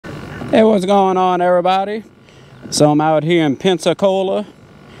Hey, what's going on, everybody? So I'm out here in Pensacola.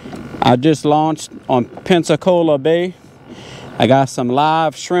 I just launched on Pensacola Bay. I got some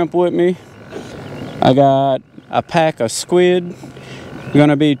live shrimp with me. I got a pack of squid. I'm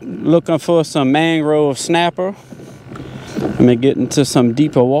gonna be looking for some mangrove snapper. Let me get into some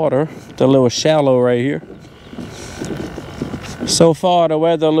deeper water. It's a little shallow right here. So far the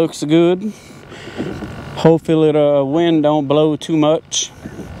weather looks good. Hopefully the wind don't blow too much.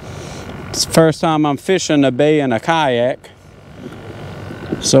 It's the first time I'm fishing the bay in a kayak,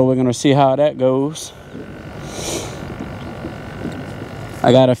 so we're gonna see how that goes.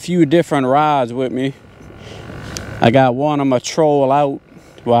 I got a few different rods with me. I got one I'm gonna troll out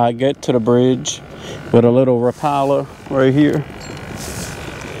while I get to the bridge with a little Rapala right here.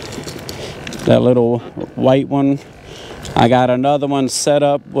 That little white one. I got another one set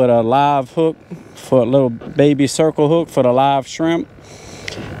up with a live hook for a little baby circle hook for the live shrimp.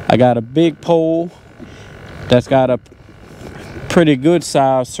 I got a big pole that's got a pretty good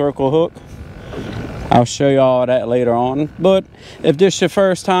size circle hook. I'll show you all that later on. But if this is your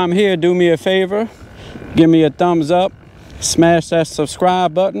first time here, do me a favor, give me a thumbs up, smash that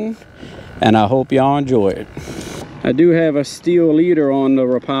subscribe button, and I hope y'all enjoy it. I do have a steel leader on the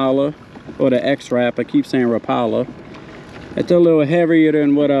Rapala, or the X-Wrap. I keep saying Rapala. It's a little heavier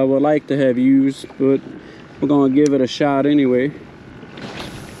than what I would like to have used, but we're gonna give it a shot anyway.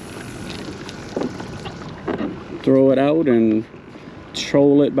 Throw it out and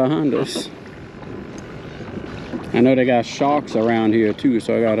troll it behind us. I know they got sharks around here too,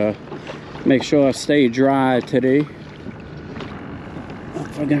 so I gotta make sure I stay dry today. I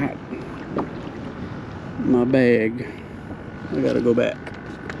forgot my bag. I gotta go back.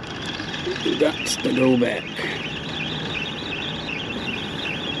 Got to go back.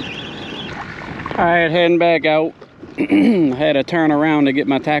 Alright, heading back out. I had to turn around to get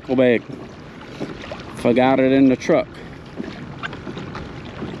my tackle bag. Forgot it in the truck.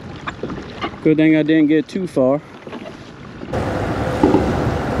 Good thing I didn't get too far.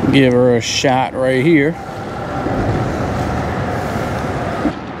 Give her a shot right here.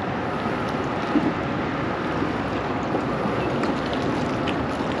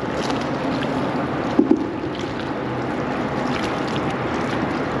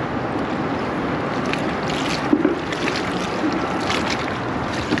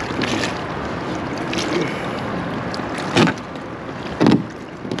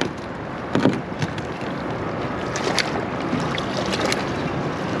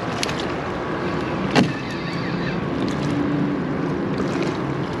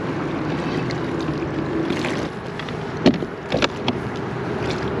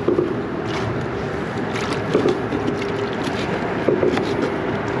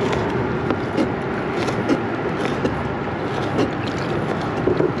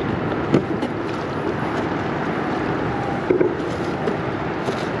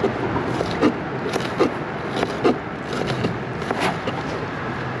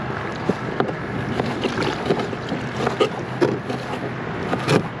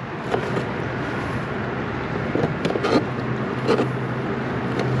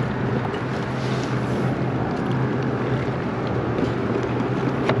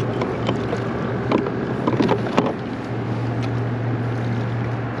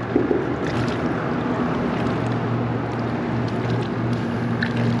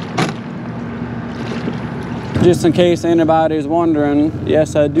 Just in case anybody's wondering,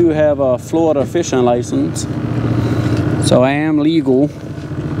 yes, I do have a Florida fishing license, so I am legal.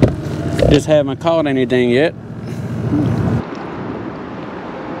 Just haven't caught anything yet.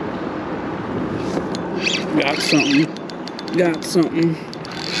 Got something. Got something.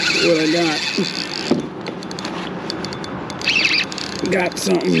 What I got? Got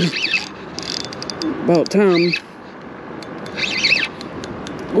something. About time.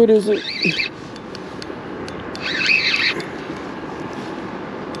 What is it?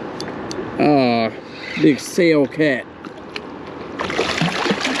 Big sail cat.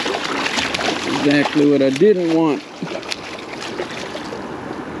 Exactly what I didn't want.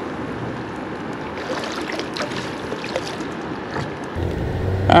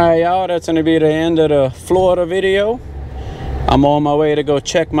 Alright, y'all, that's gonna be the end of the Florida video. I'm on my way to go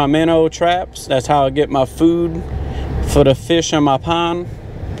check my minnow traps. That's how I get my food for the fish in my pond.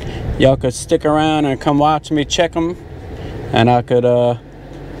 Y'all could stick around and come watch me check them, and I could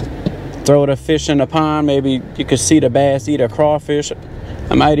throw the fish in the pond. Maybe you could see the bass eat a crawfish.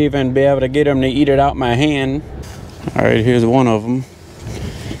 I might even be able to get them to eat it out my hand. All right, here's one of them.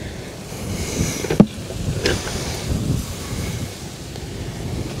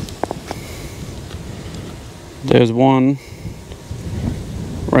 There's one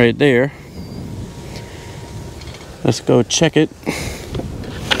right there. Let's go check it.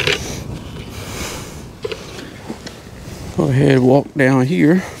 Go ahead, walk down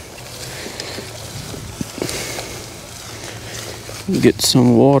here. Get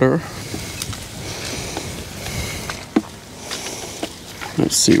some water.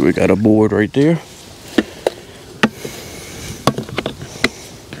 Let's see, we got a board right there.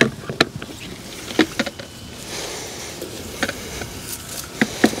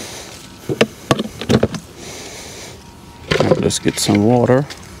 Let's get some water.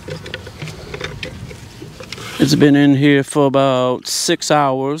 It's been in here for about 6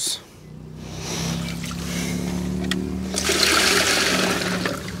 hours.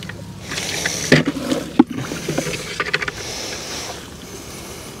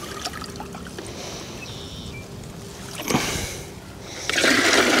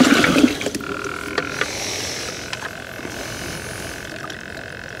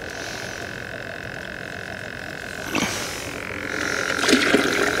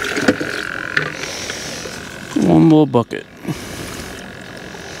 One more bucket.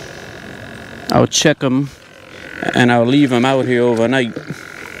 I'll check them and I'll leave them out here overnight.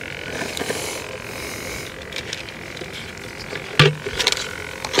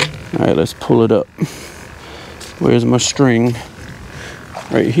 All right, let's pull it up. Where's my string?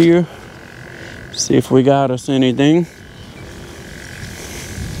 Right here. See if we got us anything.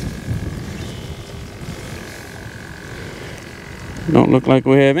 Don't look like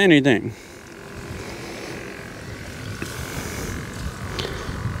we have anything.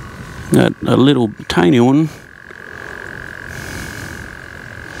 Got a little tiny one.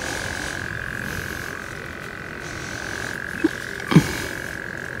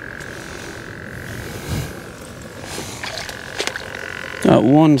 Got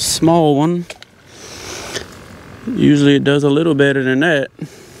one small one. Usually it does a little better than that.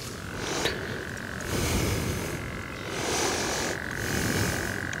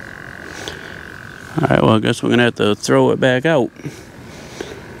 Alright, well I guess we're gonna have to throw it back out.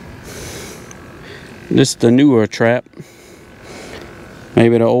 This is the newer trap.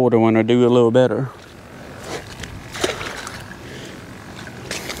 Maybe the older one will do a little better.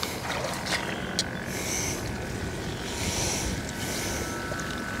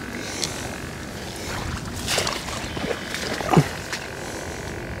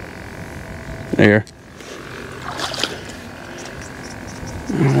 There.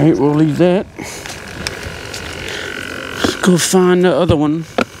 Alright, we'll leave that. Let's go find the other one.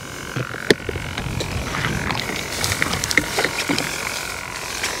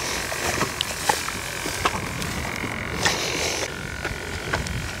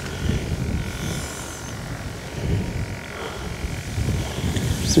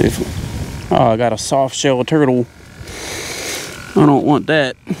 See if, oh, I got a soft shell turtle. I don't want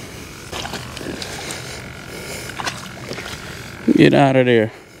that. Get out of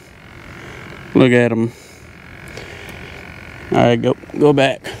there. Look at him. All right, go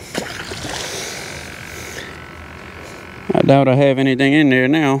back. I doubt I have anything in there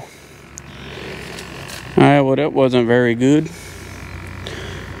now. All right, well that wasn't very good.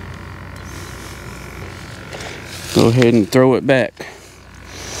 Go ahead and throw it back.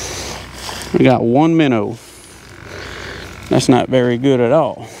 We got one minnow. That's not very good at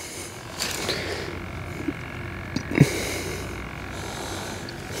all.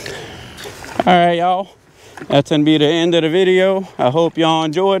 Alright, y'all. That's gonna be the end of the video. I hope y'all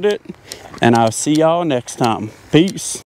enjoyed it. And I'll see y'all next time. Peace.